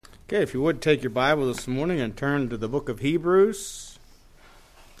Okay, if you would take your Bible this morning and turn to the book of Hebrews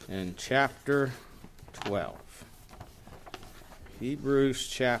and chapter 12. Hebrews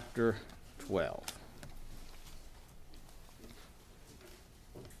chapter 12.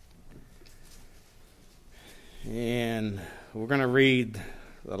 And we're going to read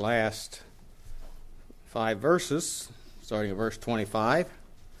the last 5 verses, starting at verse 25.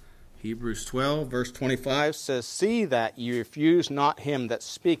 Hebrews 12, verse 25 says, "See that ye refuse not him that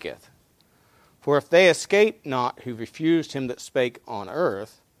speaketh. For if they escape not who refused him that spake on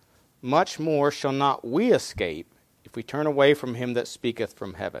earth, much more shall not we escape if we turn away from him that speaketh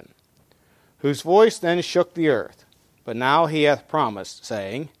from heaven. Whose voice then shook the earth. But now he hath promised,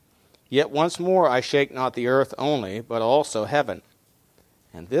 saying, Yet once more I shake not the earth only, but also heaven.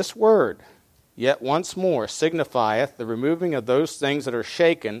 And this word, yet once more, signifieth the removing of those things that are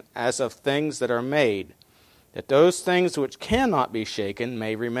shaken, as of things that are made, that those things which cannot be shaken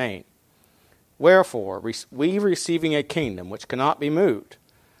may remain. Wherefore, we receiving a kingdom which cannot be moved,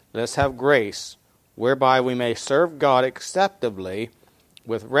 let us have grace, whereby we may serve God acceptably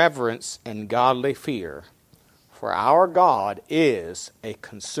with reverence and godly fear. For our God is a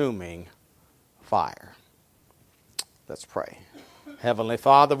consuming fire." Let's pray. Heavenly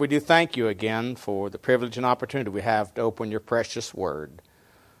Father, we do thank you again for the privilege and opportunity we have to open your precious word.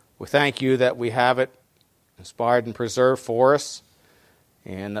 We thank you that we have it inspired and preserved for us,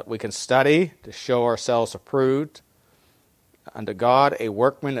 and that we can study to show ourselves approved unto God, a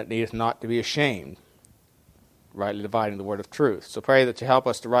workman that needeth not to be ashamed, rightly dividing the word of truth. So pray that you help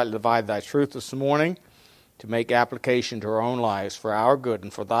us to rightly divide thy truth this morning, to make application to our own lives for our good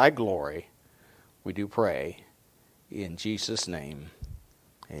and for thy glory. We do pray. In Jesus' name,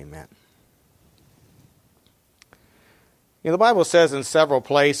 amen. The Bible says in several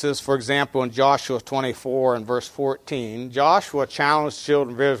places, for example, in Joshua 24 and verse 14, Joshua challenged the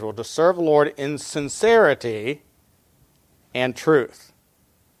children of Israel to serve the Lord in sincerity and truth.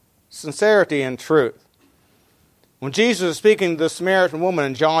 Sincerity and truth. When Jesus was speaking to the Samaritan woman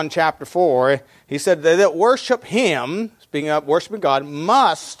in John chapter 4, he said that worship him, speaking of worshiping God,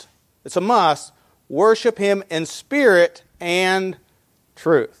 it's a must, worship him in spirit and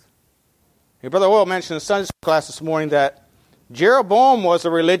truth. Your Brother Oil mentioned in the Sunday school class this morning that Jeroboam was a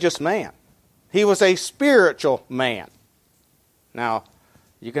religious man. He was a spiritual man. Now,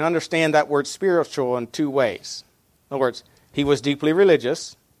 you can understand that word spiritual in 2 ways. In other words, he was deeply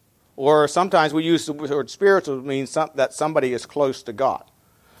religious, or sometimes we use the word spiritual to mean that somebody is close to God.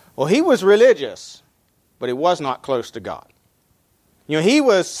 Well, he was religious, but he was not close to God. He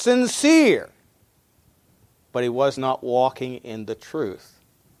was sincere, but he was not walking in the truth.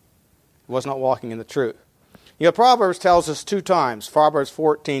 He was not walking in the truth. Proverbs tells us 2 times, Proverbs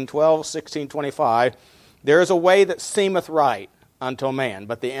 14:12, 16:25, there is a way that seemeth right unto a man,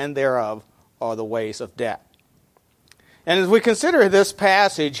 but the end thereof are the ways of death. And as we consider this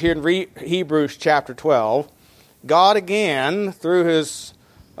passage here in Hebrews chapter 12, God again, through his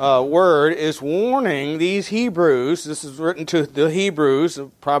word, is warning these Hebrews, this is written to the Hebrews,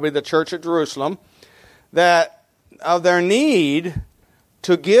 probably the church at Jerusalem, that of their need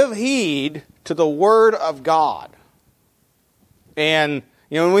to give heed to the Word of God. And,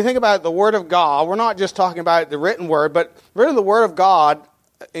 when we think about the Word of God, we're not just talking about the written Word, but really the Word of God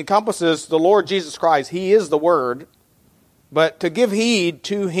encompasses the Lord Jesus Christ. He is the Word, but to give heed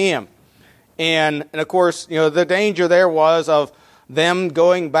to Him. And of course, the danger there was of them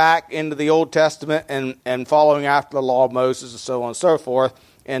going back into the Old Testament and following after the law of Moses and so on and so forth,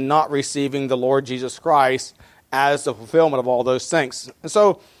 and not receiving the Lord Jesus Christ as the fulfillment of all those things. And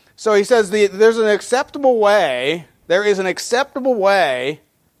so he says there's an acceptable way, there is an acceptable way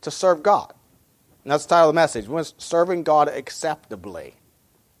to serve God. And that's the title of the message. We're serving God acceptably.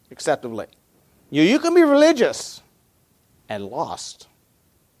 Acceptably. You can be religious and lost.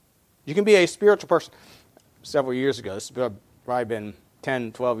 You can be a spiritual person. Several years ago, this has probably been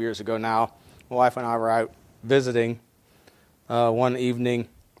 10, 12 years ago now, my wife and I were out visiting one evening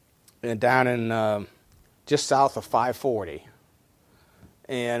down in just south of 540.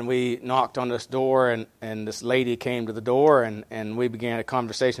 And we knocked on this door, and this lady came to the door, and we began a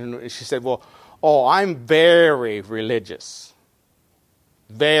conversation. She said, I'm very religious.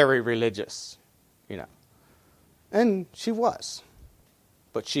 Very religious, And she was.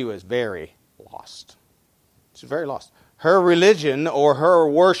 But she was very lost. She was very lost. Her religion or her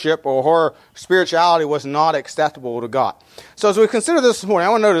worship or her spirituality was not acceptable to God. So as we consider this morning, I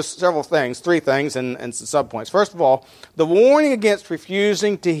want to notice several things, 3 things and some subpoints. First of all, the warning against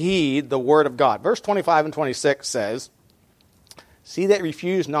refusing to heed the word of God. Verse 25 and 26 says, "See that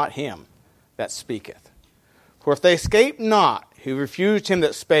refuse not him that speaketh. For if they escape not who refused him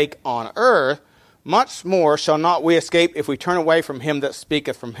that spake on earth, much more shall not we escape if we turn away from him that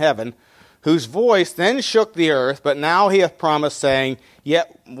speaketh from heaven, whose voice then shook the earth, but now he hath promised, saying,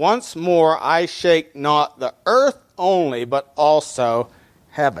 Yet once more I shake not the earth only, but also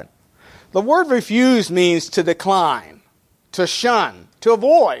heaven. The word refuse means to decline, to shun, to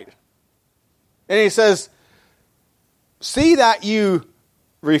avoid. And he says, see that you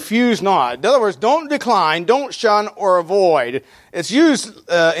refuse not. In other words, don't decline, don't shun or avoid. It's used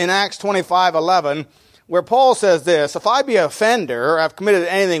in Acts 25:11, where Paul says this, if I be an offender or have committed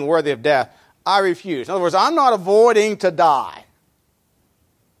anything worthy of death, I refuse. In other words, I'm not avoiding to die.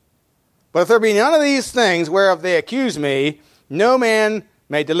 But if there be none of these things whereof they accuse me, no man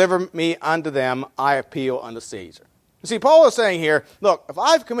may deliver me unto them, I appeal unto Caesar. You see, Paul is saying here, look, if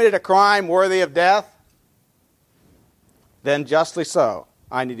I've committed a crime worthy of death, then justly so,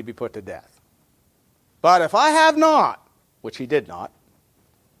 I need to be put to death. But if I have not, which he did not,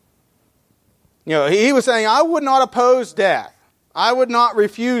 he was saying, I would not oppose death. I would not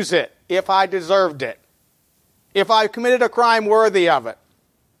refuse it if I deserved it. If I committed a crime worthy of it,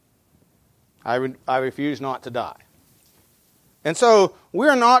 I refuse not to die. And so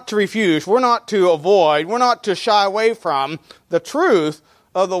we're not to refuse, we're not to avoid, we're not to shy away from the truth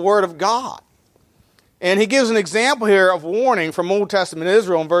of the Word of God. And he gives an example here of warning from Old Testament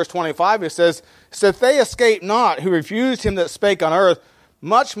Israel in verse 25. It says, they escape not who refused him that spake on earth,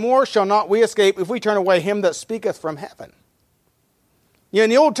 much more shall not we escape if we turn away him that speaketh from heaven. In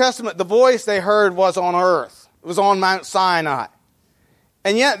the Old Testament, the voice they heard was on earth. It was on Mount Sinai.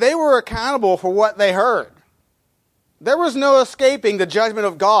 And yet they were accountable for what they heard. There was no escaping the judgment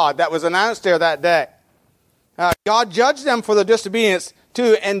of God that was announced there that day. God judged them for the disobedience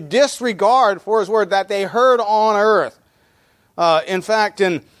to and disregard for his word that they heard on earth. In fact,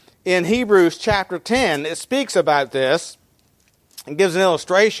 in Hebrews chapter 10, it speaks about this and gives an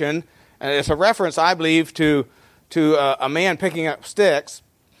illustration. And it's a reference, I believe, to a man picking up sticks.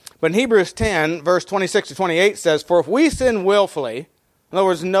 But in Hebrews 10, verse 26 to 28 says, For if we sin willfully, in other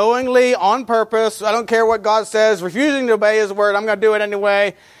words, knowingly, on purpose, I don't care what God says, refusing to obey his word, I'm going to do it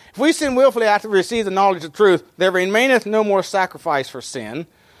anyway. If we sin willfully after we receive the knowledge of truth, there remaineth no more sacrifice for sin,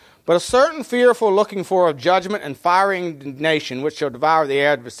 but a certain fearful looking for of judgment and fiery indignation, which shall devour the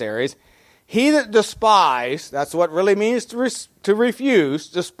adversaries. He that despised, that's what it really means to refuse,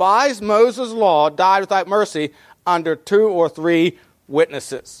 despised Moses' law, died without mercy under 2 or 3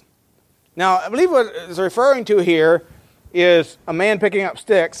 witnesses. Now, I believe what it's referring to here is a man picking up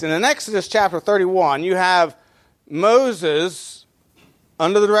sticks. And in Exodus chapter 31, you have Moses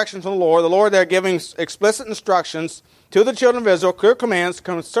under the directions of the Lord there giving explicit instructions to the children of Israel, clear commands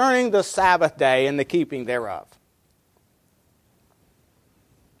concerning the Sabbath day and the keeping thereof.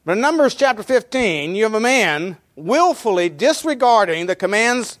 But in Numbers chapter 15, you have a man willfully disregarding the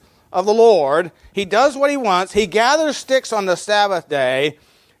commands of the Lord. He does what he wants. He gathers sticks on the Sabbath day,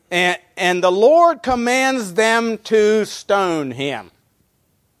 and the Lord commands them to stone him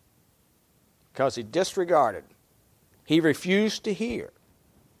because he disregarded. He refused to hear.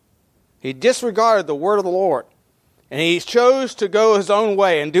 He disregarded the word of the Lord, and he chose to go his own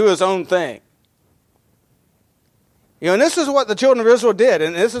way and do his own thing. And this is what the children of Israel did,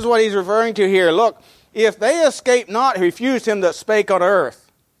 and this is what he's referring to here. Look, if they escape not, who refused him that spake on earth.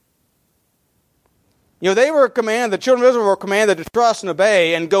 They were commanded, the children of Israel were commanded to trust and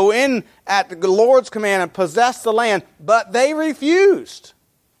obey and go in at the Lord's command and possess the land, but they refused.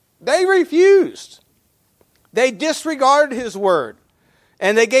 They refused. They disregarded his word.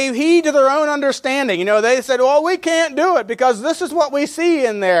 And they gave heed to their own understanding. They said, well, we can't do it because this is what we see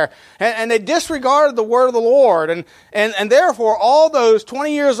in there. And they disregarded the word of the Lord. And therefore, all those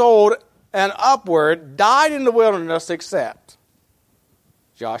 20 years old and upward died in the wilderness except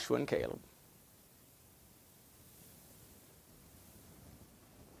Joshua and Caleb.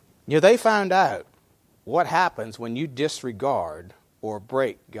 They found out what happens when you disregard or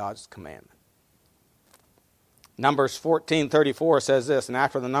break God's commandment. Numbers 14:34 says this, And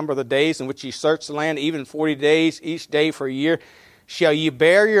after the number of the days in which ye search the land, even 40 days, each day for a year, shall ye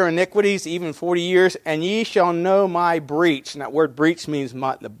bear your iniquities, even 40 years, and ye shall know my breach. And that word breach means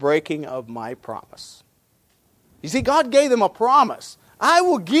the breaking of my promise. You see, God gave them a promise. I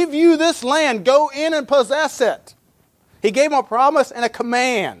will give you this land. Go in and possess it. He gave them a promise and a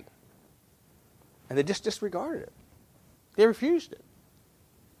command. And they just disregarded it. They refused it.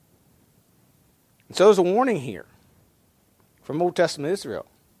 And so there's a warning here from Old Testament Israel.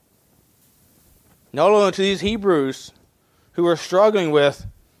 Not only to these Hebrews who are struggling with,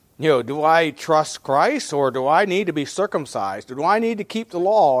 do I trust Christ or do I need to be circumcised? Or do I need to keep the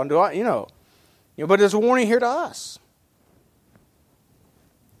law? And but there's a warning here to us.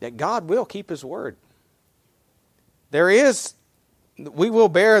 that God will keep his word. We will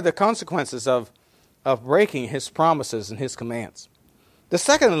bear the consequences of breaking his promises and his commands. The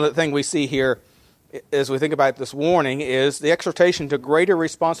second thing we see here as we think about this warning is the exhortation to greater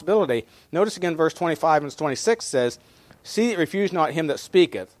responsibility. Notice again verse 25 and 26 says, "See that refuse not him that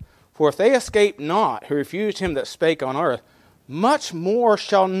speaketh, for if they escape not who refused him that spake on earth, much more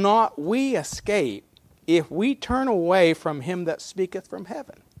shall not we escape if we turn away from him that speaketh from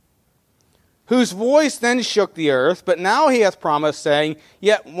heaven. Whose voice then shook the earth, but now he hath promised, saying,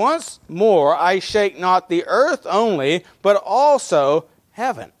 Yet once more I shake not the earth only, but also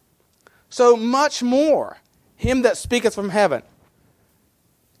heaven." So much more, him that speaketh from heaven.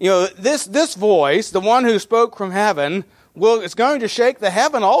 This voice, the one who spoke from heaven, is going to shake the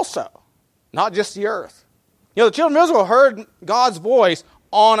heaven also, not just the earth. The children of Israel heard God's voice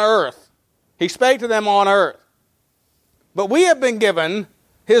on earth. He spake to them on earth. But we have been given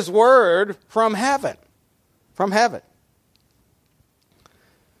his word from heaven. From heaven.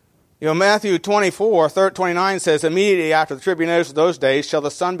 Matthew 24:29 says, "Immediately after the tribulation of those days shall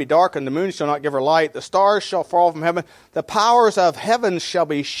the sun be darkened, the moon shall not give her light, the stars shall fall from heaven, the powers of heaven shall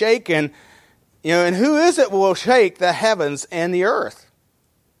be shaken." And who is it will shake the heavens and the earth?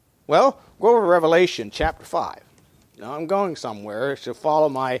 Well, go over to Revelation chapter 5. Now I'm going somewhere, so follow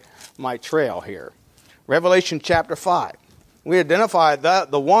my trail here. Revelation chapter 5. We identify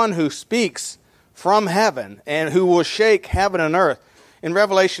the one who speaks from heaven and who will shake heaven and earth. In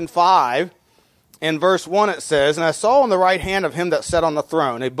Revelation 5, in verse 1 it says, "And I saw on the right hand of him that sat on the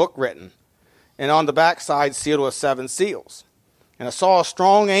throne a book written, and on the backside sealed with 7 seals. And I saw a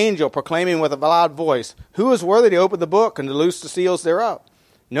strong angel proclaiming with a loud voice, Who is worthy to open the book and to loose the seals thereof?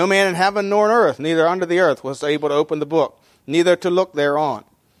 No man in heaven nor in earth, neither under the earth, was able to open the book, neither to look thereon.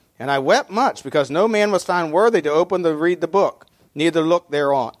 And I wept much, because no man was found worthy to open to read the book, neither look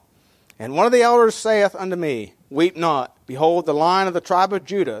thereon. And one of the elders saith unto me, Weep not. Behold, the Lion of the tribe of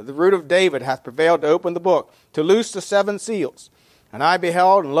Judah, the root of David, hath prevailed to open the book, to loose the 7 seals. And I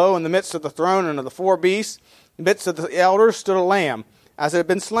beheld, and lo, in the midst of the throne and of the 4 beasts, in the midst of the elders stood a lamb, as it had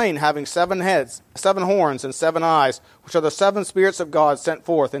been slain, having 7 heads, 7 horns, and 7 eyes, which are the 7 spirits of God sent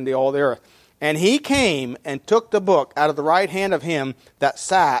forth into all the earth. And he came and took the book out of the right hand of him that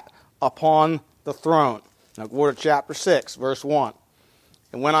sat upon the throne." Now go to chapter 6, verse 1.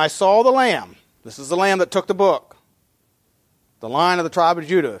 "And when I saw the Lamb," this is the Lamb that took the book, the Lion of the tribe of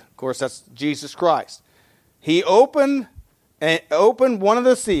Judah, of course that's Jesus Christ, he opened one of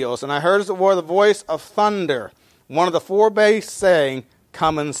the seals, and I heard as it were the voice of thunder, one of the 4 beasts saying,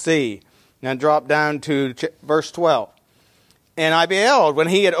 Come and see. Now drop down to verse 12. "And I beheld when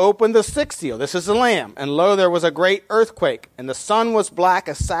he had opened the 6th seal," this is the Lamb, "and lo, there was a great earthquake, and the sun was black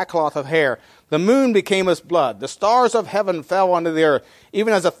as sackcloth of hair. The moon became as blood. The stars of heaven fell unto the earth,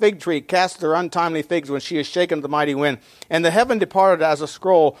 even as a fig tree casteth her untimely figs when she is shaken of the mighty wind. And the heaven departed as a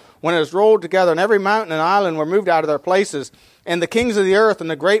scroll when it was rolled together, and every mountain and island were moved out of their places. And the kings of the earth, and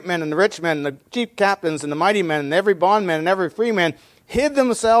the great men, and the rich men, and the chief captains, and the mighty men, and every bondman, and every free man, hid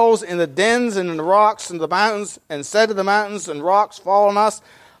themselves in the dens and in the rocks and the mountains, and said to the mountains and rocks, Fall on us,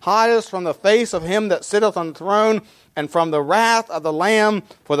 hide us from the face of him that sitteth on the throne, and from the wrath of the Lamb,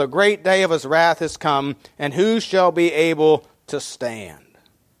 for the great day of his wrath is come, and who shall be able to stand?"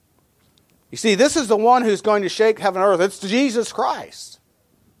 You see, this is the one who's going to shake heaven and earth. It's Jesus Christ.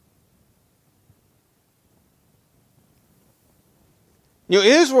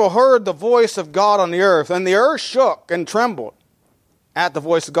 Israel heard the voice of God on the earth, and the earth shook and trembled at the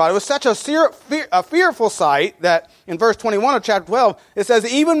voice of God. It was such a fearful sight that in verse 21 of chapter 12, it says,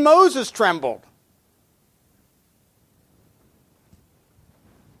 even Moses trembled.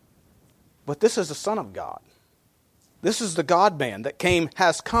 But this is the Son of God. This is the God-man that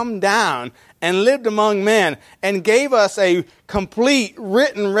has come down and lived among men and gave us a complete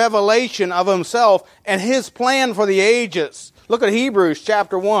written revelation of himself and his plan for the ages. Look at Hebrews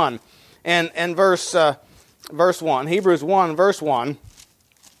chapter 1 and verse 1. Hebrews 1 verse 1,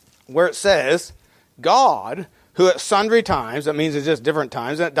 where it says, God, who at sundry times, that means it's just different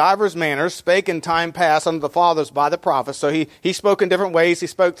times, and at divers manners spake in time past unto the fathers by the prophets. So he spoke in different ways. He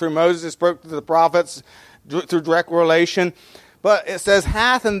spoke through Moses, he spoke through the prophets, through direct relation. But it says,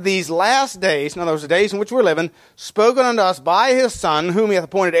 hath in these last days, in other words, the days in which we're living, spoken unto us by his Son, whom he hath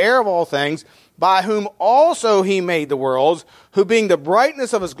appointed heir of all things, by whom also he made the worlds, who being the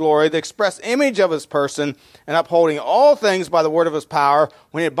brightness of his glory, the express image of his person, and upholding all things by the word of his power,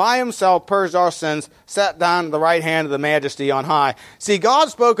 when he had by himself purged our sins, sat down at the right hand of the majesty on high. See, God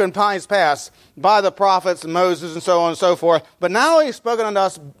spoke in times past by the prophets and Moses and so on and so forth, but now he's spoken unto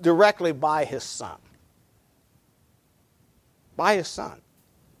us directly by his Son. By his Son.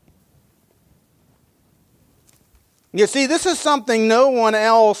 You see, this is something no one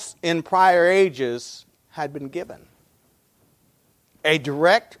else in prior ages had been given. A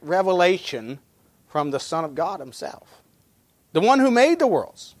direct revelation from the Son of God himself. The one who made the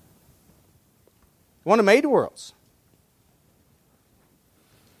worlds. The one who made the worlds.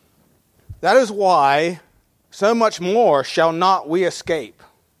 That is why so much more shall not we escape.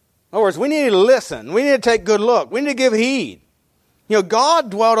 In other words, we need to listen. We need to take good look. We need to give heed. God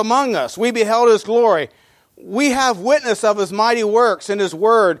dwelt among us. We beheld his glory. We have witness of his mighty works in his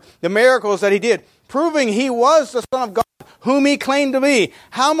word, the miracles that he did, proving he was the Son of God, whom he claimed to be.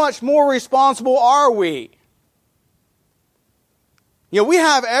 How much more responsible are we? We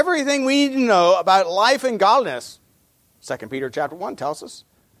have everything we need to know about life and godliness. 2 Peter chapter 1 tells us.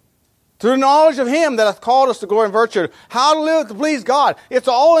 Through the knowledge of him that hath called us to glory and virtue, how to live to please God. It's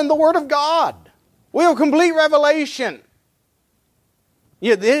all in the Word of God. We have complete revelation.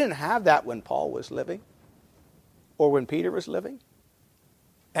 They didn't have that when Paul was living, or when Peter was living,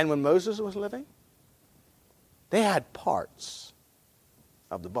 and when Moses was living. They had parts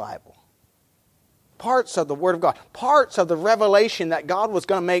of the Bible. Parts of the Word of God. Parts of the revelation that God was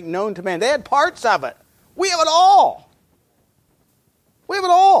going to make known to man. They had parts of it. We have it all. We have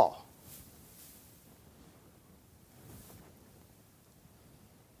it all.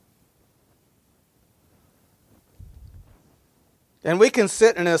 And we can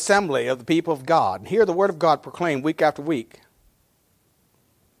sit in an assembly of the people of God and hear the Word of God proclaimed week after week,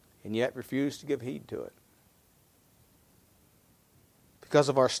 and yet refuse to give heed to it because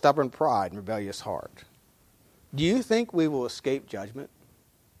of our stubborn pride and rebellious heart. Do you think we will escape judgment?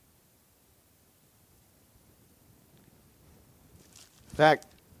 In fact,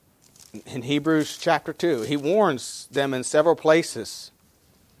 in Hebrews chapter 2, he warns them in several places.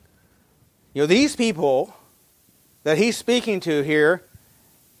 These people that he's speaking to here,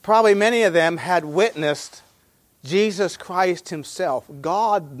 probably many of them had witnessed Jesus Christ himself,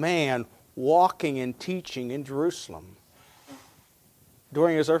 God-man, walking and teaching in Jerusalem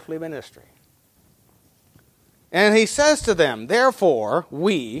during his earthly ministry. And he says to them, therefore,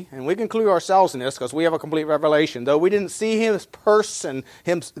 we, and we can include ourselves in this because we have a complete revelation, though we didn't see his person,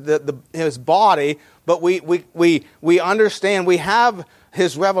 his body, but we understand, we have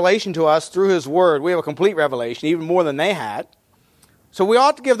his revelation to us through his word. We have a complete revelation, even more than they had. So we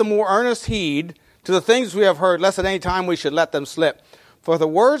ought to give the more earnest heed to the things we have heard, lest at any time we should let them slip. For the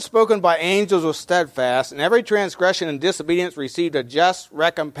word spoken by angels was steadfast, and every transgression and disobedience received a just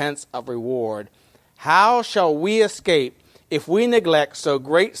recompense of reward. How shall we escape if we neglect so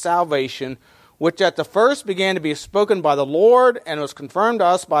great salvation, which at the first began to be spoken by the Lord, and was confirmed to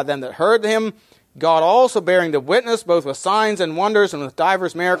us by them that heard him, God also bearing the witness, both with signs and wonders, and with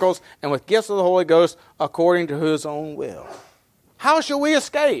divers miracles, and with gifts of the Holy Ghost, according to his own will. How shall we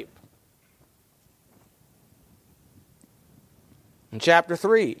escape? In chapter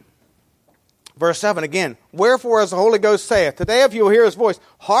 3, verse 7 again, wherefore as the Holy Ghost saith, today if you will hear his voice,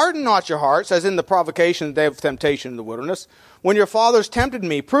 harden not your hearts, as in the provocation of the day of temptation in the wilderness, when your fathers tempted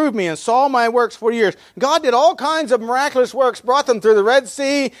me, proved me, and saw my works 40 years. God did all kinds of miraculous works, brought them through the Red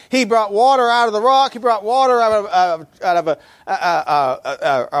Sea. He brought water out of the rock. He brought water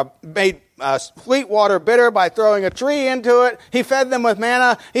made sweet water bitter by throwing a tree into it. He fed them with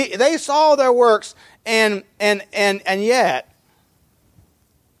manna. They saw their works, and yet,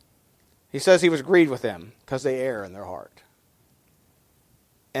 he says he was grieved with them because they err in their heart.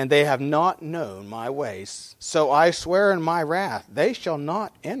 And they have not known my ways. So I swear in my wrath, they shall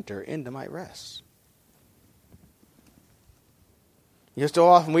not enter into my rest. So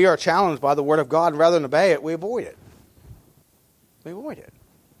often we are challenged by the word of God, and rather than obey it, we avoid it. We avoid it.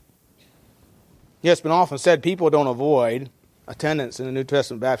 It's been often said people don't avoid attendance in the New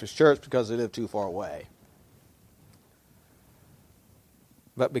Testament Baptist Church because they live too far away,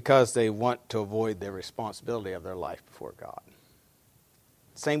 but because they want to avoid their responsibility of their life before God.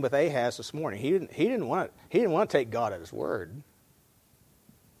 Same with Ahaz this morning. He didn't want to take God at his word.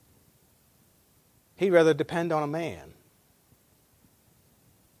 He'd rather depend on a man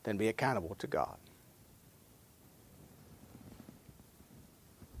than be accountable to God.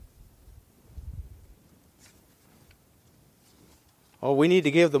 Oh, we need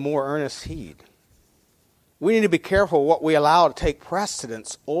to give the more earnest heed. We need to be careful what we allow to take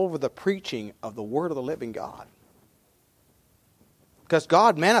precedence over the preaching of the word of the living God. Because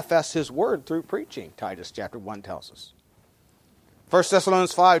God manifests his word through preaching, Titus chapter 1 tells us. 1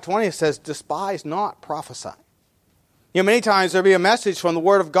 Thessalonians 5:20 says, despise not prophesying. Many times there'll be a message from the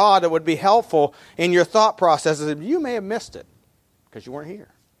word of God that would be helpful in your thought processes, and you may have missed it because you weren't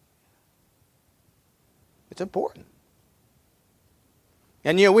here. It's important.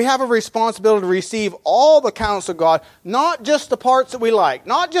 And we have a responsibility to receive all the counsel of God, not just the parts that we like,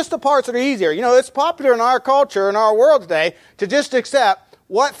 not just the parts that are easier. It's popular in our culture, in our world today, to just accept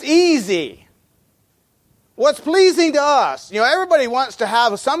what's easy, what's pleasing to us. Everybody wants to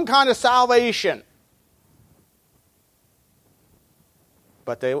have some kind of salvation.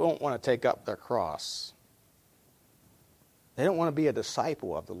 But they won't want to take up their cross. They don't want to be a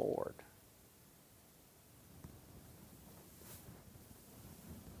disciple of the Lord.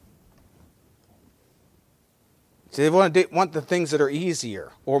 So they want the things that are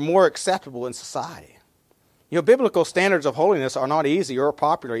easier or more acceptable in society. Biblical standards of holiness are not easy or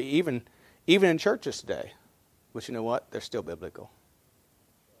popular even in churches today. But you know what? They're still biblical.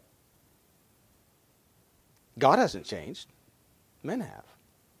 God hasn't changed. Men have.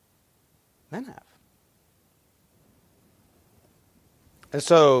 Men have. And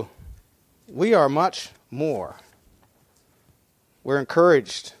so we are much more. We're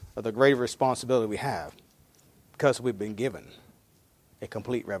encouraged of the great responsibility we have because we've been given a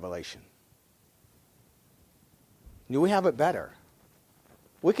complete revelation. We have it better.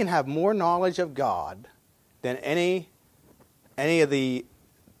 We can have more knowledge of God than any of the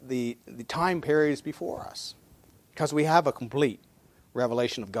time periods before us because we have a complete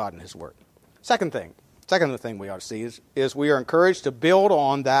revelation of God and His Word. Second thing we ought to see is we are encouraged to build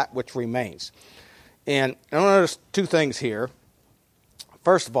on that which remains. And I want to notice two things here.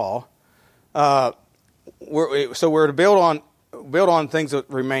 First of all, we're to build on things that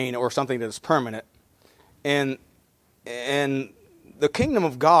remain or something that is permanent. And the kingdom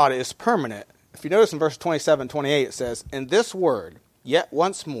of God is permanent. If you notice in verse 27, 28, it says, "And this word, yet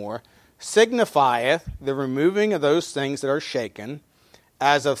once more, signifieth the removing of those things that are shaken,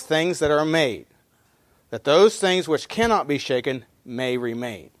 as of things that are made, that those things which cannot be shaken may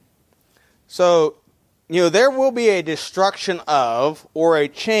remain." So, there will be a destruction of or a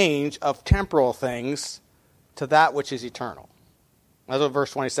change of temporal things to that which is eternal. That's what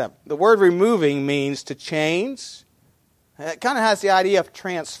verse 27. The word removing means to change. It kind of has the idea of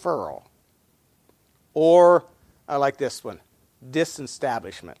transferal. Or, I like this one,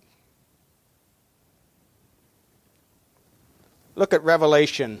 disestablishment. Look at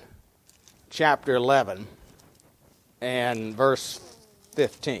Revelation chapter 11 and verse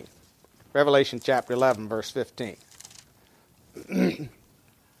 15. Revelation chapter 11, verse 15.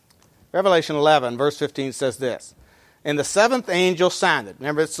 Revelation 11, verse 15 says this. "And the seventh angel sounded."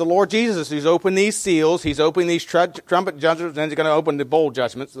 Remember, it's the Lord Jesus who's opened these seals. He's opening these trumpet judgments, and then he's going to open the bowl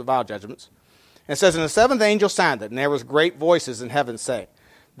judgments, the vial judgments. And it says, "And the seventh angel sounded, and there was great voices in heaven saying,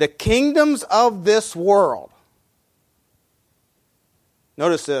 the kingdoms of this world."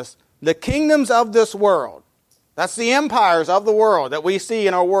 Notice this. The kingdoms of this world. That's the empires of the world that we see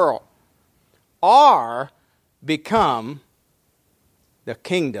in our world. Are become the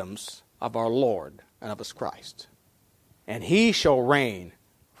kingdoms of our Lord and of His Christ. And He shall reign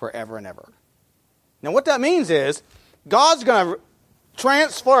forever and ever. Now what that means is, God's going to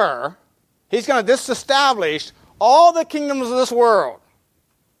transfer, He's going to disestablish all the kingdoms of this world.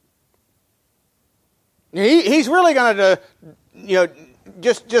 He's really going to,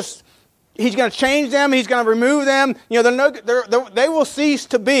 He's going to change them. He's going to remove them. They will cease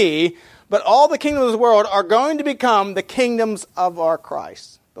to be. But all the kingdoms of the world are going to become the kingdoms of our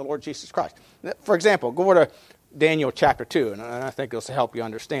Christ, the Lord Jesus Christ. For example, go over to Daniel chapter 2, and I think this will help you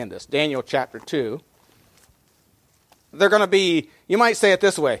understand this. Daniel chapter 2. They're going to be, you might say it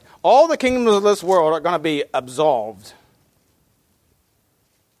this way, all the kingdoms of this world are going to be absolved.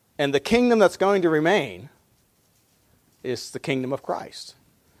 And the kingdom that's going to remain is the kingdom of Christ.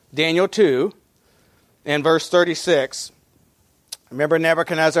 Daniel 2 and verse 36. Remember,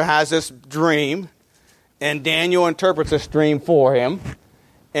 Nebuchadnezzar has this dream, and Daniel interprets this dream for him.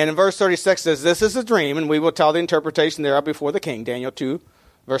 And in verse 36 says, "This is a dream, and we will tell the interpretation thereof before the king." Daniel 2,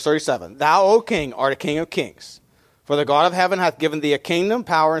 verse 37. "Thou, O king, art a king of kings. For the God of heaven hath given thee a kingdom,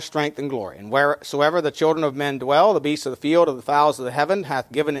 power, and strength, and glory. And wheresoever the children of men dwell, the beasts of the field, of the fowls of the heaven,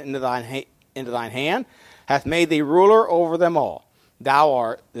 hath given it into thine hand, hath made thee ruler over them all. Thou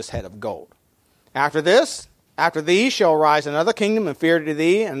art this head of gold. After thee shall rise another kingdom inferior to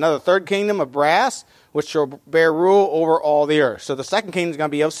thee, and another third kingdom of brass, which shall bear rule over all the earth." So the second kingdom is going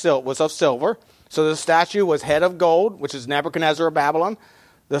to be of silver. So the statue was head of gold, which is Nebuchadnezzar of Babylon.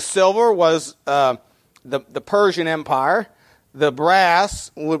 The silver was the Persian Empire. The brass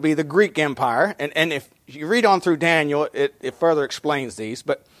would be the Greek Empire. And if you read on through Daniel, it further explains these.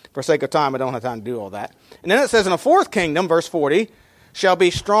 But for sake of time, I don't have time to do all that. And then it says in a fourth kingdom, verse 40, "Shall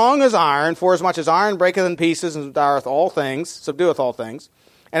be strong as iron, for as much as iron breaketh in pieces and subdueth all things.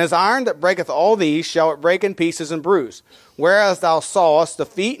 And as iron that breaketh all these, shall it break in pieces and bruise. Whereas thou sawest the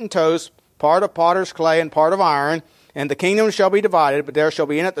feet and toes, part of potter's clay and part of iron, and the kingdom shall be divided, but there shall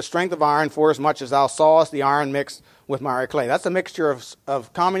be in it the strength of iron, forasmuch as thou sawest the iron mixed with miry clay. That's a mixture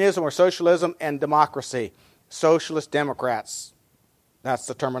of communism or socialism and democracy. Socialist Democrats. That's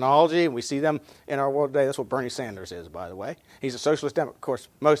the terminology. We see them in our world today. That's what Bernie Sanders is, by the way. He's a socialist Democrat. Of course,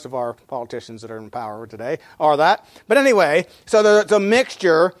 most of our politicians that are in power today are that. But anyway, so there's a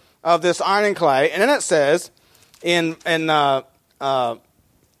mixture of this iron and clay. And then it says,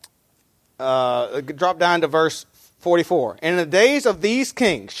 drop down to verse 44. And in the days of these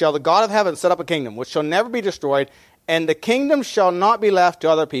kings shall the God of heaven set up a kingdom, which shall never be destroyed, and the kingdom shall not be left to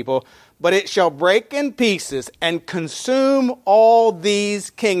other people, but it shall break in pieces and consume all these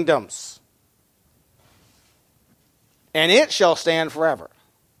kingdoms. And it shall stand forever.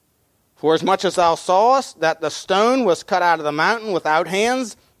 For as much as thou sawest that the stone was cut out of the mountain without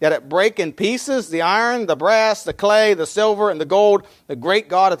hands, that it break in pieces the iron, the brass, the clay, the silver, and the gold, the great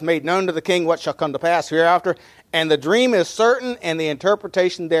God hath made known to the king what shall come to pass hereafter. And the dream is certain, and the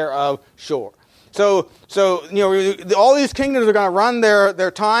interpretation thereof sure. So all these kingdoms are going to run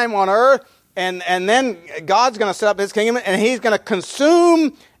their time on earth, and then God's going to set up his kingdom, and he's going to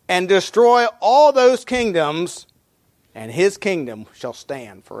consume and destroy all those kingdoms, and his kingdom shall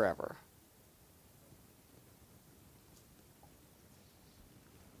stand forever.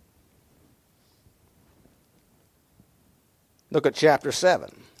 Look at chapter 7.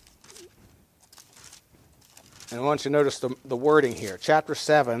 And I want you to notice the wording here. Chapter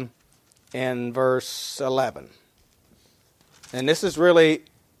 7 and verse 11. And this is really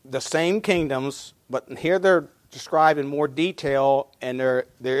the same kingdoms, but here they're described in more detail, and they're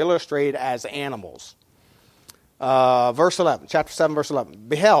illustrated as animals. Verse 11, chapter 7, verse 11.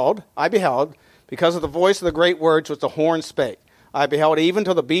 I beheld, because of the voice of the great words which the horn spake. I beheld even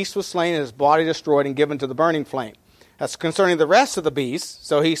till the beast was slain, and his body destroyed, and given to the burning flame. That's concerning the rest of the beasts.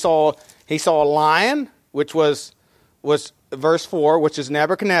 So he saw a lion, which was verse 4, which is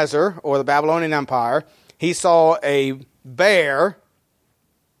Nebuchadnezzar, or the Babylonian Empire. He saw a bear,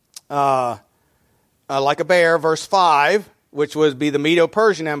 like a bear, verse 5, which would be the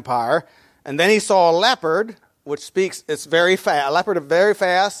Medo-Persian Empire. And then he saw a leopard, which speaks, it's very fast, a leopard very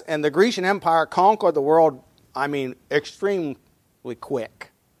fast, and the Grecian Empire conquered the world, extremely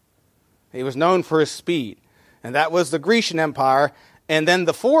quick. He was known for his speed. And that was the Grecian Empire. And then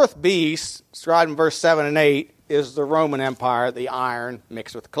the fourth beast, described in verse 7 and 8, is the Roman Empire, the iron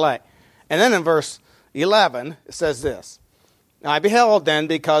mixed with clay. And then in verse 11, it says this. I beheld then,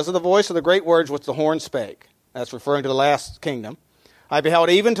 because of the voice of the great words which the horn spake. That's referring to the last kingdom. I beheld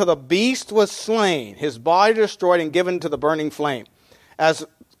even till the beast was slain, his body destroyed and given to the burning flame. As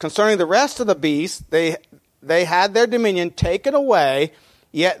concerning the rest of the beasts, they had their dominion taken away,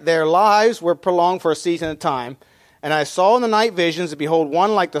 yet their lives were prolonged for a season of time. And I saw in the night visions, and behold,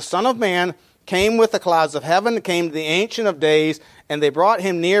 one like the Son of Man came with the clouds of heaven, came to the Ancient of Days, and they brought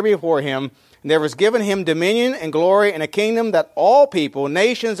him near before him. And there was given him dominion and glory and a kingdom that all people,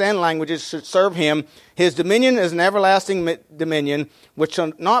 nations, and languages should serve him. His dominion is an everlasting dominion which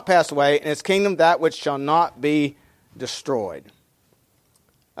shall not pass away, and his kingdom that which shall not be destroyed.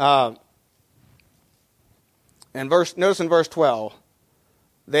 Notice in verse 12,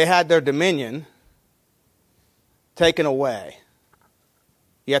 they had their dominion taken away,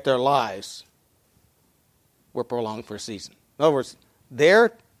 yet their lives were prolonged for a season. In other words,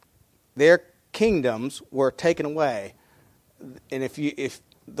 their kingdoms were taken away, and if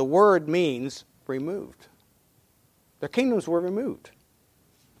the word means removed, their kingdoms were removed.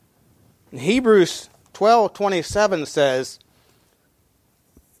 In Hebrews 12:27 says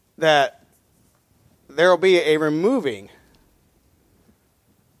that there will be a removing.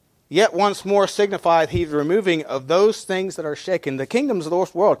 Yet once more signifieth he the removing of those things that are shaken, the kingdoms of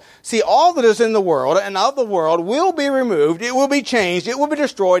this world. See, all that is in the world and of the world will be removed. It will be changed. It will be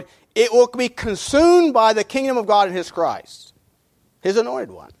destroyed. It will be consumed by the kingdom of God and his Christ, his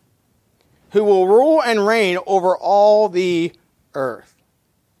anointed one, who will rule and reign over all the earth.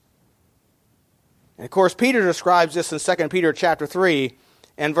 And of course, Peter describes this in 2 Peter chapter 3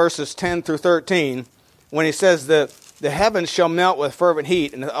 and verses 10 through 13, when he says that the heavens shall melt with fervent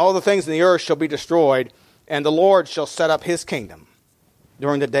heat, and all the things in the earth shall be destroyed, and the Lord shall set up his kingdom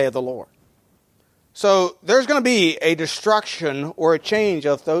during the day of the Lord. So there's going to be a destruction or a change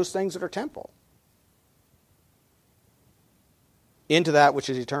of those things that are temporal into that which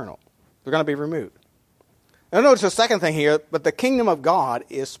is eternal. They're going to be removed. Now notice the second thing here, but the kingdom of God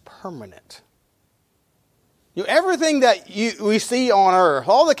is permanent. Everything that we see on earth,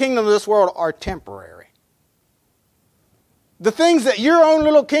 all the kingdoms of this world are temporary. The things that your own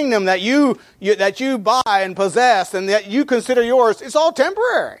little kingdom that you buy and possess and that you consider yours, it's all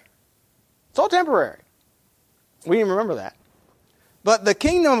temporary. It's all temporary. We need to remember that. But the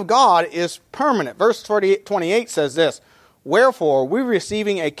kingdom of God is permanent. Verse 28 says this, wherefore we're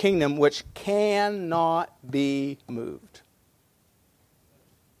receiving a kingdom which cannot be moved.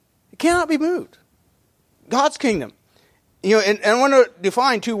 It cannot be moved. God's kingdom. And I want to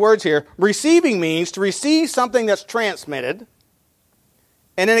define two words here. Receiving means to receive something that's transmitted,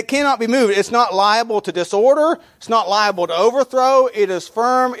 and then it cannot be moved. It's not liable to disorder. It's not liable to overthrow. It is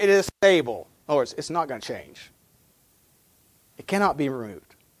firm. It is stable. In other words, it's not going to change. It cannot be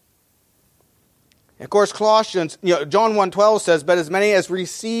removed. And of course, Colossians, John 1:12 says, but as many as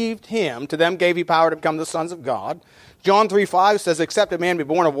received him, to them gave he power to become the sons of God. John 3:5 says, except a man be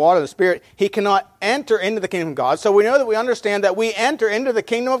born of water and the Spirit, he cannot enter into the kingdom of God. So we know that we understand that we enter into the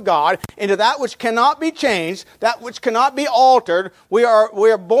kingdom of God, into that which cannot be changed, that which cannot be altered. We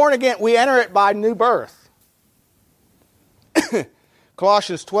are born again. We enter it by new birth.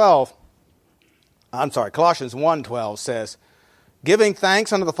 Colossians 1:12 says, giving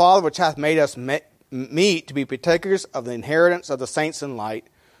thanks unto the Father which hath made us meet to be partakers of the inheritance of the saints in light,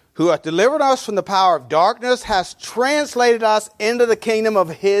 who hath delivered us from the power of darkness, has translated us into the kingdom of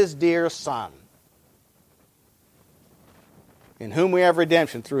his dear Son, in whom we have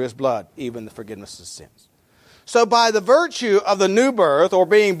redemption through his blood, even the forgiveness of sins. So by the virtue of the new birth, or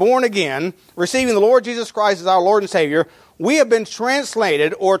being born again, receiving the Lord Jesus Christ as our Lord and Savior, we have been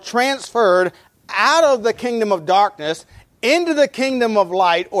translated or transferred out of the kingdom of darkness into the kingdom of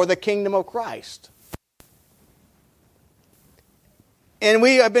light, or the kingdom of Christ. And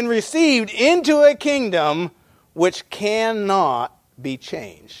we have been received into a kingdom which cannot be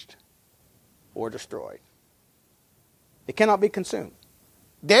changed or destroyed. It cannot be consumed.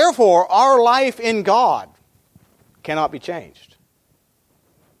 Therefore, our life in God cannot be changed.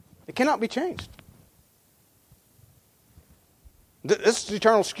 It cannot be changed. This is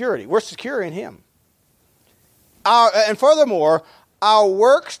eternal security. We're secure in him. And furthermore, our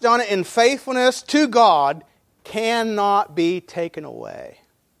works done in faithfulness to God cannot be taken away.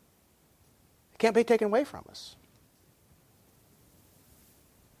 It can't be taken away from us.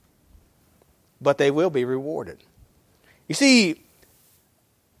 But they will be rewarded. You see,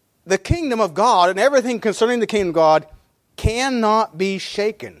 the kingdom of God and everything concerning the kingdom of God cannot be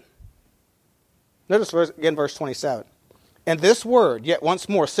shaken. Notice again verse 27. And this word, yet once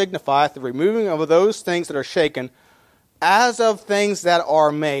more, signifieth the removing of those things that are shaken, as of things that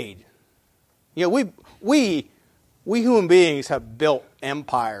are made. We human beings have built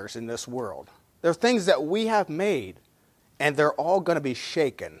empires in this world. There are things that we have made, and they're all going to be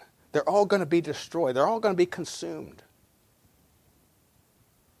shaken. They're all going to be destroyed. They're all going to be consumed.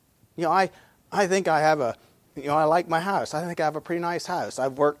 I think I have I like my house. I think I have a pretty nice house.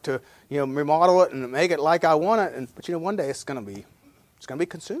 I've worked to, remodel it and make it like I want it. But one day it's going to be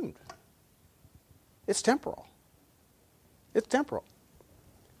consumed. It's temporal. It's temporal.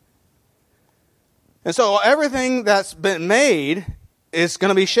 And so everything that's been made is going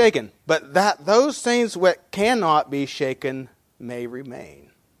to be shaken. But those things that cannot be shaken may remain.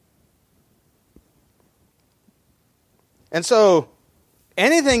 And so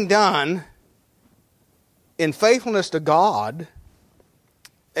anything done in faithfulness to God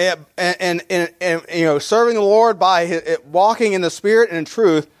and serving the Lord by walking in the Spirit and in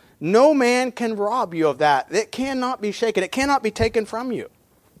truth, no man can rob you of that. It cannot be shaken. It cannot be taken from you.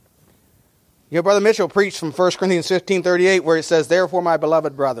 Brother Mitchell preached from 1 Corinthians 15:38, where it says, therefore, my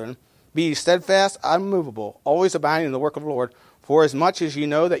beloved brethren, be ye steadfast, unmovable, always abounding in the work of the Lord, for as much as you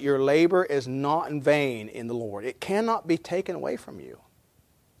know that your labor is not in vain in the Lord. It cannot be taken away from you.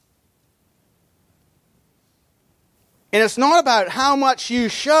 And it's not about how much you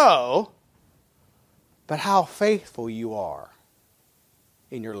show, but how faithful you are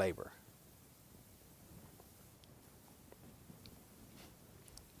in your labor.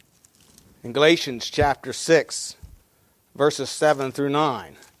 In Galatians chapter 6, verses 7 through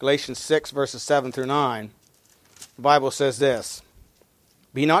 9. Galatians 6, verses 7 through 9. The Bible says this,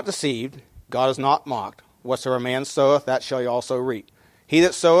 be not deceived, God is not mocked. Whatsoever man soweth, that shall he also reap. He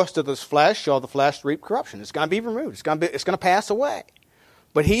that soweth to the flesh shall the flesh reap corruption. It's going to be removed. It's going to pass away.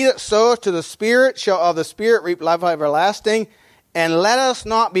 But he that soweth to the Spirit shall of the Spirit reap life everlasting. And let us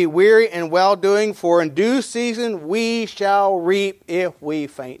not be weary in well-doing, for in due season we shall reap if we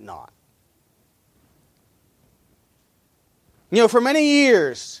faint not. For many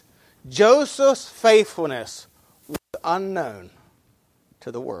years, Joseph's faithfulness was unknown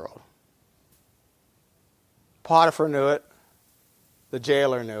to the world. Potiphar knew it. The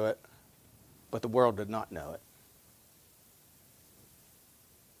jailer knew it. But the world did not know it.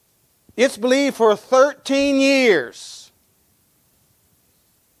 It's believed for 13 years,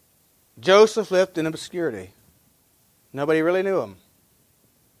 Joseph lived in obscurity. Nobody really knew him.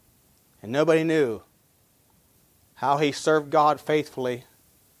 And nobody knew how he served God faithfully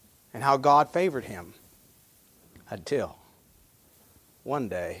and how God favored him. Until one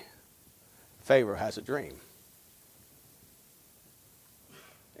day, Pharaoh has a dream.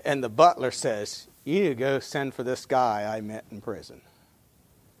 And the butler says, you need to go send for this guy I met in prison,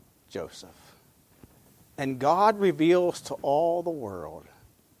 Joseph. And God reveals to all the world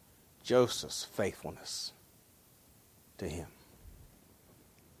Joseph's faithfulness to him.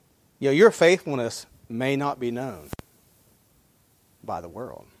 You know, your faithfulness may not be known by the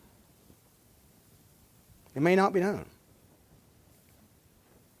world. It may not be known.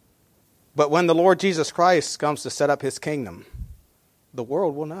 But when the Lord Jesus Christ comes to set up his kingdom, the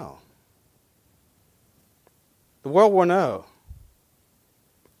world will know. The world will know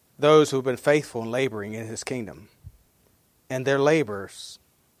those who have been faithful and laboring in his kingdom. And their labors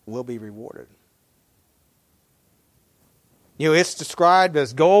will be rewarded. You know, it's described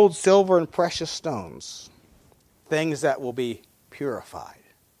as gold, silver, and precious stones. Things that will be purified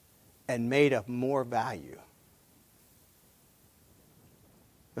and made of more value.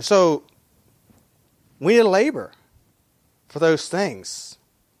 So, we need to labor for those things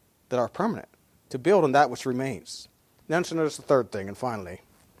that are permanent, to build on that which remains. Now, notice the third thing, and finally,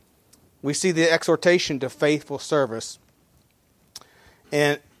 we see the exhortation to faithful service.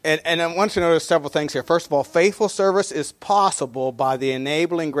 And I want you to notice several things here. First of all, faithful service is possible by the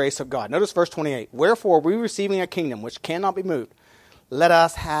enabling grace of God. Notice verse 28. Wherefore, we receiving a kingdom which cannot be moved, let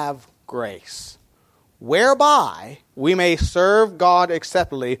us have grace, whereby we may serve God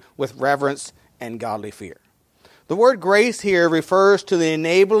acceptably with reverence and godly fear. The word grace here refers to the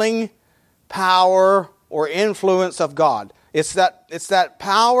enabling power or influence of God. It's that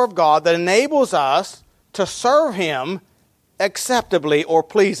power of God that enables us to serve him acceptably or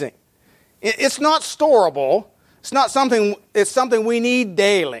pleasing. It's not storable. It's something we need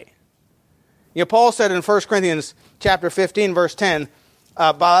daily. You know, Paul said in 1 Corinthians chapter 15, verse 10,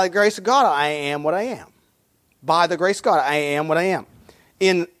 by the grace of God, I am what I am. By the grace of God, I am what I am.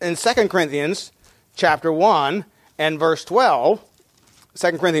 In 2 Corinthians chapter 1 and verse 12,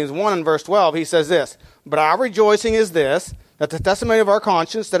 2 Corinthians 1 and verse 12, he says this, but our rejoicing is this, that the testimony of our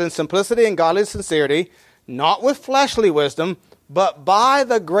conscience, that in simplicity and godly sincerity, not with fleshly wisdom, but by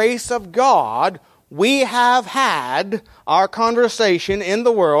the grace of God, we have had our conversation in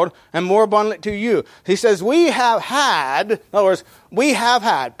the world, and more abundantly to you. He says we have had, in other words, we have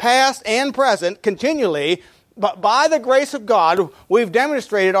had, past and present, continually, but by the grace of God, we've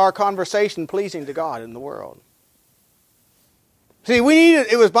demonstrated our conversation pleasing to God in the world. See,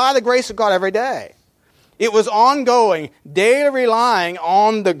 it was by the grace of God every day. It was ongoing, daily relying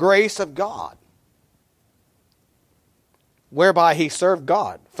on the grace of God, whereby he served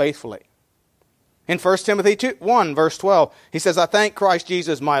God faithfully. In 1 Timothy 1, verse 12, he says, I thank Christ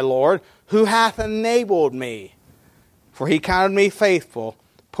Jesus my Lord, who hath enabled me, for he counted me faithful,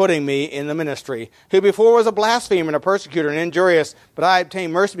 putting me in the ministry, who before was a blasphemer and a persecutor and injurious, but I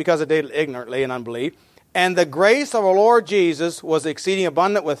obtained mercy because I did ignorantly and unbelief. And the grace of our Lord Jesus was exceeding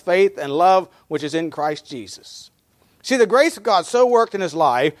abundant with faith and love which is in Christ Jesus. See, the grace of God so worked in his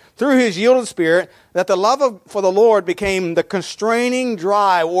life through his yielded spirit that the love for the Lord became the constraining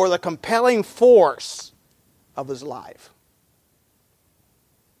drive or the compelling force of his life.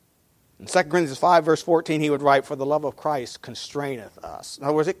 In 2 Corinthians 5, verse 14, he would write, for the love of Christ constraineth us. In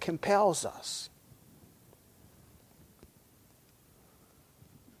other words, it compels us.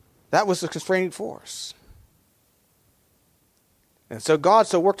 That was the constraining force. And so God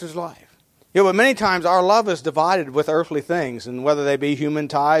so worked his life. You know, but many times our love is divided with earthly things, and whether they be human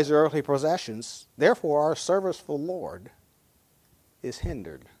ties or earthly possessions. Therefore, our service for the Lord is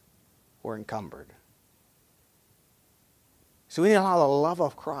hindered or encumbered. So we need to allow the love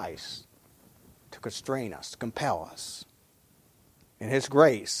of Christ to constrain us, to compel us. In his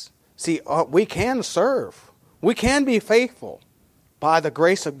grace. See, we can serve. We can be faithful by the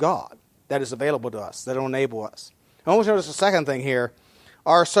grace of God that is available to us, that will enable us. I want you to notice the second thing here.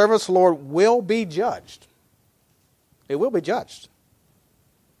 Our service to the Lord will be judged. It will be judged.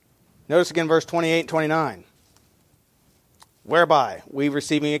 Notice again verse 28 and 29. Whereby we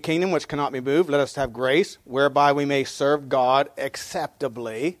receiving a kingdom which cannot be moved, let us have grace, whereby we may serve God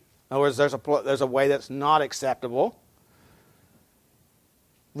acceptably. In other words, there's a way that's not acceptable.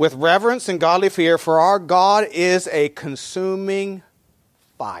 With reverence and godly fear, for our God is a consuming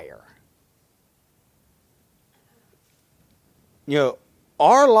fire. You know,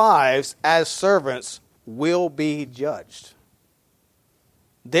 our lives as servants will be judged.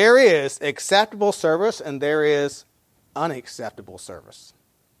 There is acceptable service and there is unacceptable service.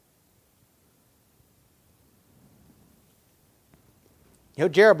 You know,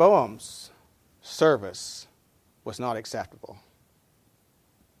 Jeroboam's service was not acceptable.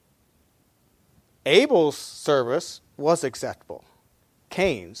 Abel's service was acceptable.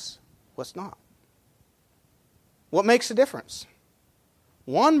 Cain's was not. What makes the difference?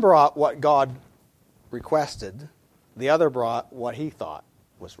 One brought what God requested. The other brought what he thought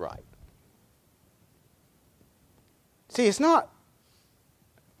was right. See, it's not...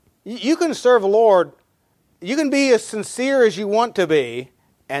 You can serve the Lord. You can be as sincere as you want to be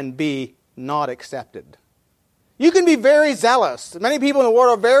and be not accepted. You can be very zealous. Many people in the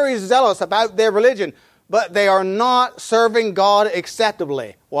world are very zealous about their religion, but they are not serving God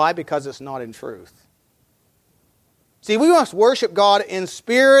acceptably. Why? Because it's not in truth. See, we must worship God in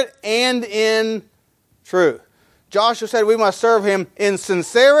spirit and in truth. Joshua said we must serve Him in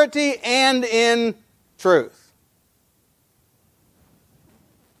sincerity and in truth.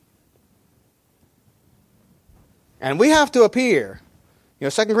 And we have to appear. You know,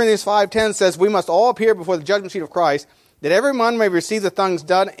 2 Corinthians 5:10 says we must all appear before the judgment seat of Christ, that every man may receive the things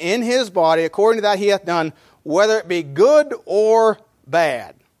done in his body according to that he hath done, whether it be good or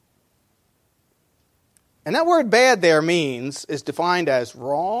bad. And that word bad there is defined as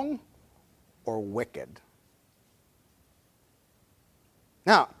wrong or wicked.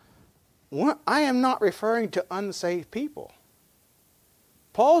 Now, I am not referring to unsaved people.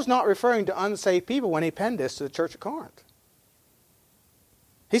 Paul's not referring to unsaved people when he penned this to the church of Corinth.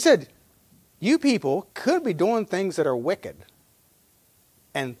 He said, you people could be doing things that are wicked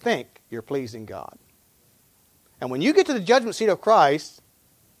and think you're pleasing God. And when you get to the judgment seat of Christ,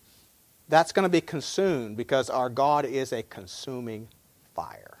 that's going to be consumed because our God is a consuming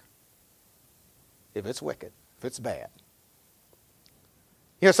fire. If it's wicked, if it's bad.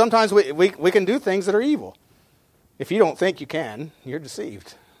 You know, sometimes we can do things that are evil. If you don't think you can, you're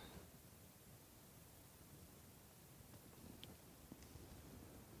deceived.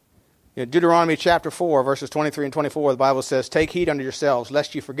 In Deuteronomy chapter 4, verses 23 and 24, the Bible says, take heed unto yourselves,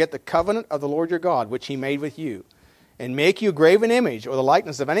 lest you forget the covenant of the Lord your God, which he made with you, and make you a graven image, or the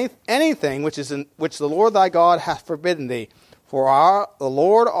likeness of anything which the Lord thy God hath forbidden thee. For the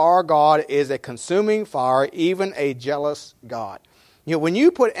Lord our God is a consuming fire, even a jealous God. You know, when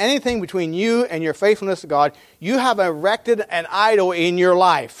you put anything between you and your faithfulness to God, you have erected an idol in your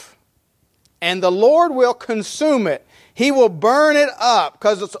life. And the Lord will consume it. He will burn it up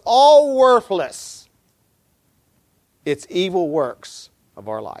because it's all worthless. It's evil works of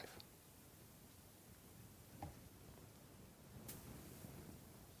our life.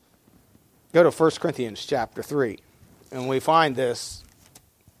 Go to 1 Corinthians chapter 3. And we find this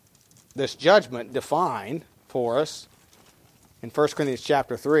judgment defined for us in 1 Corinthians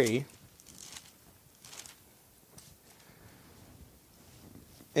chapter 3.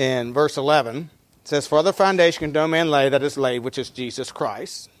 In verse 11, it says, for other foundation can no man lay that is laid, which is Jesus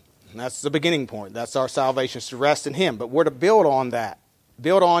Christ. And that's the beginning point. That's our salvation, is to rest in Him. But we're to build on that.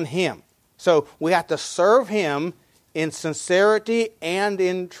 Build on Him. So we have to serve Him in sincerity and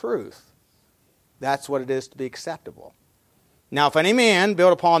in truth. That's what it is to be acceptable. Now, if any man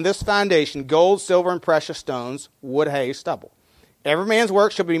build upon this foundation gold, silver, and precious stones, wood, hay, stubble. Every man's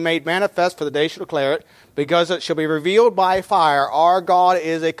work shall be made manifest, for the day shall declare it, because it shall be revealed by fire. Our God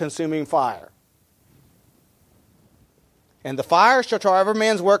is a consuming fire. And the fire shall try every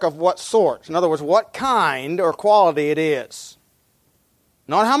man's work of what sort. In other words, what kind or quality it is.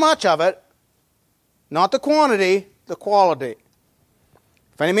 Not how much of it, not the quantity, the quality.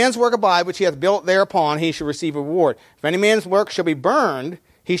 If any man's work abide, which he hath built thereupon, he shall receive a reward. If any man's work shall be burned,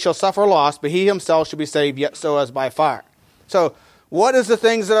 he shall suffer loss, but he himself shall be saved, yet so as by fire. So, what is the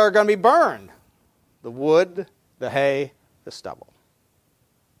things that are going to be burned? The wood, the hay, the stubble.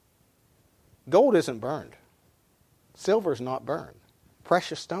 Gold isn't burned. Silver is not burned.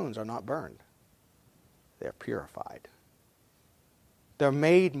 Precious stones are not burned. They're purified. They're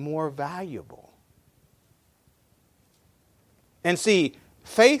made more valuable. And see,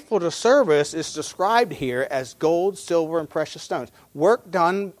 faithful to service is described here as gold, silver, and precious stones. Work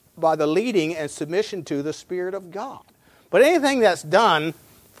done by the leading and submission to the Spirit of God. But anything that's done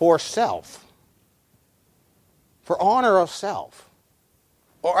for self, for honor of self,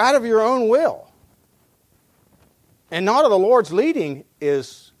 or out of your own will, and not of the Lord's leading,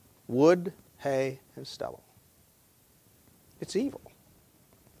 is wood, hay, and stubble. It's evil.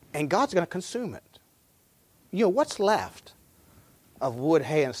 And God's going to consume it. You know, what's left of wood,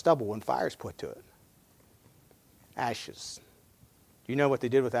 hay, and stubble when fire's put to it? Ashes. Do you know what they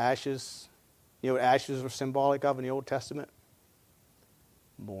did with ashes? You know what ashes were symbolic of in the Old Testament?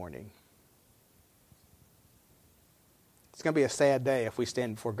 mourning. It's going to be a sad day if we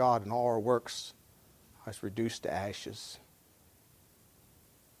stand before God and all our works are reduced to ashes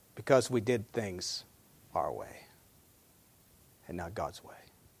because we did things our way and not God's way.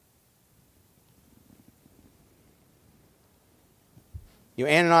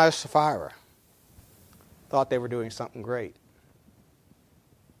 Ananias and Sapphira thought they were doing something great.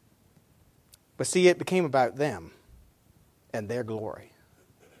 But see, it became about them and their glory.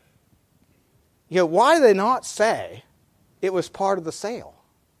 Why did they not say it was part of the sale?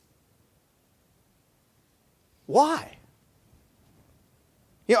 Why?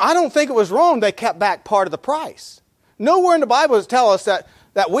 I don't think it was wrong they kept back part of the price. Nowhere in the Bible does it tell us that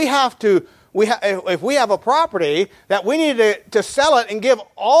we have to, if we have a property, that we need to sell it and give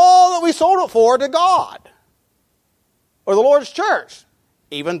all that we sold it for to God or the Lord's church,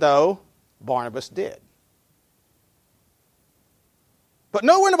 even though Barnabas did. But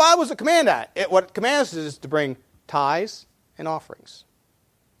nowhere in the Bible does it command that. What it commands is to bring tithes and offerings.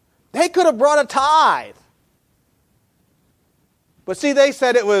 They could have brought a tithe. But see, they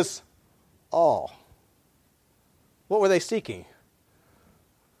said it was all. What were they seeking?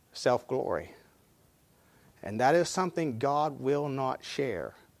 Self-glory. And that is something God will not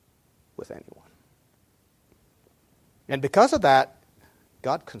share with anyone. And because of that,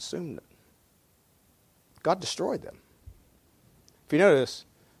 God consumed them. God destroyed them. If you notice,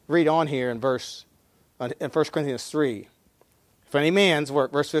 read on here in 1 Corinthians 3. If any man's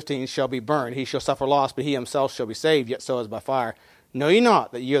work, verse 15, shall be burned, he shall suffer loss, but he himself shall be saved, yet so as by fire. Know ye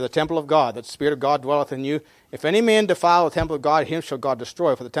not that ye are the temple of God, that the Spirit of God dwelleth in you? If any man defile the temple of God, him shall God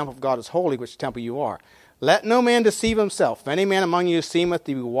destroy, for the temple of God is holy, which temple you are. Let no man deceive himself. If any man among you seemeth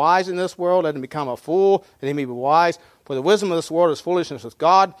to be wise in this world, let him become a fool, that he may be wise. For the wisdom of this world is foolishness with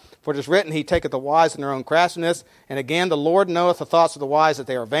God. For it is written, he taketh the wise in their own craftiness. And again, the Lord knoweth the thoughts of the wise, that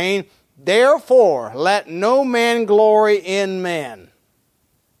they are vain. Therefore, let no man glory in men.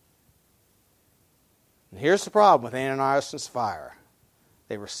 And here's the problem with Ananias and Sapphira.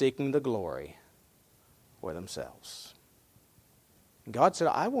 They were seeking the glory for themselves. And God said,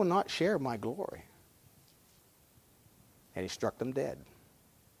 I will not share my glory. And he struck them dead.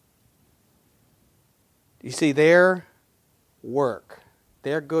 You see, their work,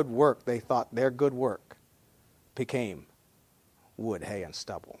 their good work, they thought their good work became wood, hay, and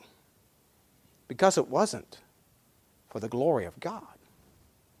stubble. Because it wasn't for the glory of God.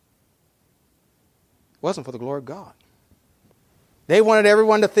 It wasn't for the glory of God. They wanted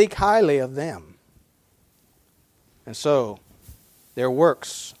everyone to think highly of them. And so their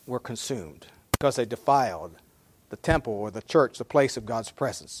works were consumed because they defiled the temple or the church, the place of God's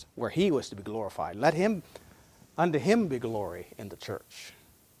presence, where he was to be glorified. Unto him be glory in the church.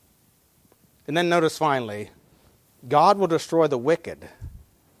 And then notice finally, God will destroy the wicked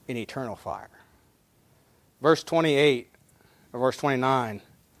in eternal fire. Verse 28 or verse 29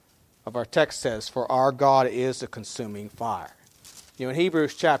 of our text says, for our God is a consuming fire. In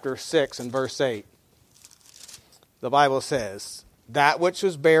Hebrews chapter 6 and verse 8, the Bible says, that which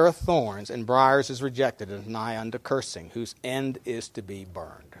beareth thorns and briars is rejected and nigh unto cursing, whose end is to be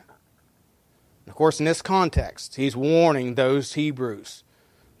burned. And of course, in this context, he's warning those Hebrews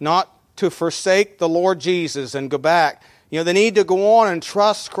not to forsake the Lord Jesus and go back. They need to go on and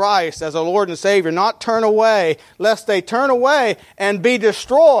trust Christ as a Lord and Savior, not turn away, lest they turn away and be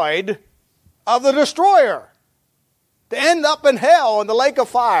destroyed of the destroyer, to end up in hell in the lake of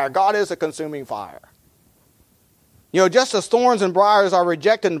fire. God is a consuming fire. Just as thorns and briars are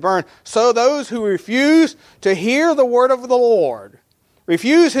rejected and burned, so those who refuse to hear the word of the Lord,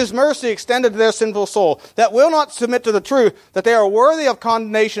 refuse his mercy extended to their sinful soul, that will not submit to the truth, that they are worthy of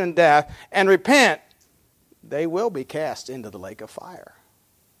condemnation and death, and repent, they will be cast into the lake of fire.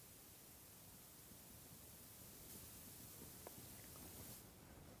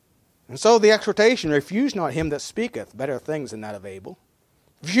 And so the exhortation, refuse not him that speaketh better things than that of Abel.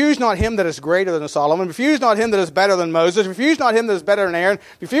 Refuse not him that is greater than Solomon. Refuse not him that is better than Moses. Refuse not him that is better than Aaron.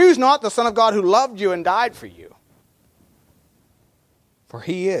 Refuse not the Son of God who loved you and died for you. For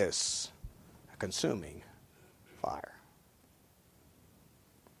he is a consuming fire.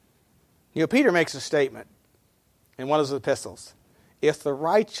 Peter makes a statement in one of his epistles. If the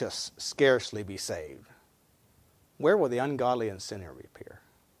righteous scarcely be saved, where will the ungodly and sinner appear?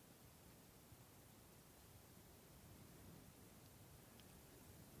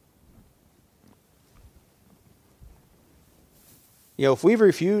 If we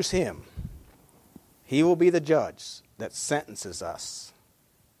refuse him, he will be the judge that sentences us.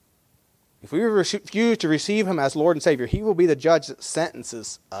 If we refuse to receive him as Lord and Savior, he will be the judge that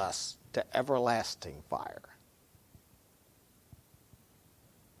sentences us to everlasting fire.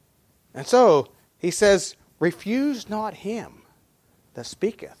 And so, he says, refuse not him that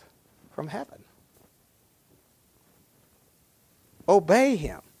speaketh from heaven. Obey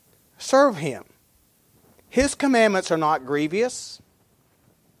him. Serve him. His commandments are not grievous.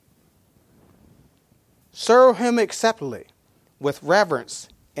 Serve him acceptably, with reverence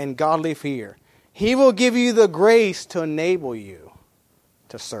and godly fear. He will give you the grace to enable you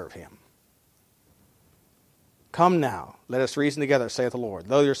to serve him. Come now, let us reason together, saith the Lord.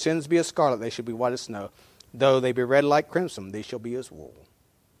 Though your sins be as scarlet, they shall be white as snow. Though they be red like crimson, they shall be as wool.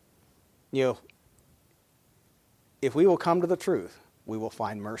 You know, if we will come to the truth, we will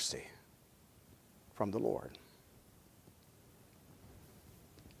find mercy from the Lord.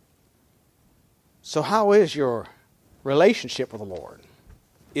 So how is your relationship with the Lord?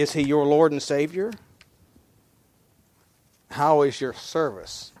 Is he your Lord and Savior? How is your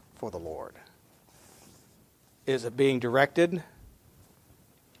service for the Lord? Is it being directed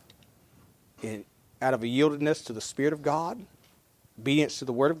out of a yieldedness to the Spirit of God? Obedience to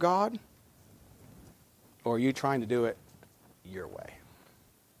the Word of God? Or are you trying to do it your way?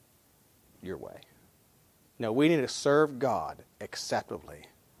 Your way. No, we need to serve God acceptably,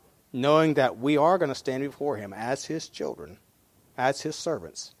 knowing that we are going to stand before him as his children, as his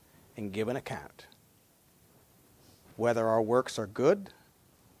servants, and give an account. Whether our works are good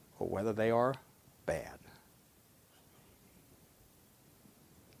or whether they are bad.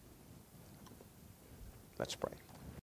 Let's pray.